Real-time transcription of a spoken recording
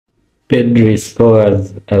Pedri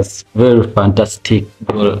scores a very fantastic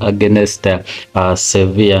goal against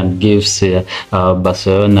Sevilla and gives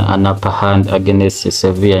Barcelona an upper hand against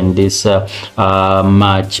Sevilla in this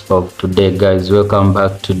match of today. Guys, welcome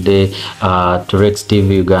back today to Rex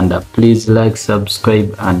TV Uganda. Please like,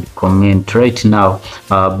 subscribe and comment. Right now,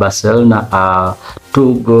 Barcelona are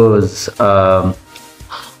 2 goals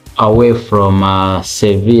away from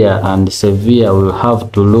Sevilla, and Sevilla will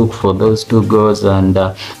have to look for those 2 goals and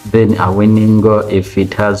then a winning goal if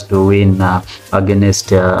it has to win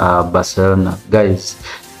against Barcelona. Guys,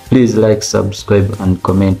 please like, subscribe and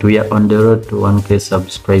comment. We are on the road to 1k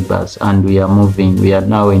subscribers and we are moving. We are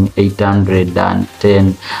now in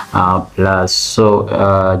 810 plus. So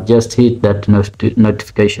just hit that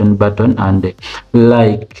notification button and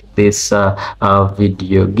like this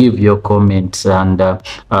video, give your comments, and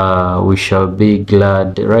we shall be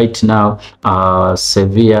glad. Right now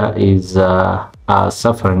Sevilla is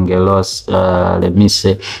suffering a loss, let me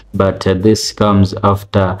say, but this comes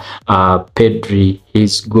after Pedri.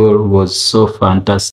 His goal was so fantastic.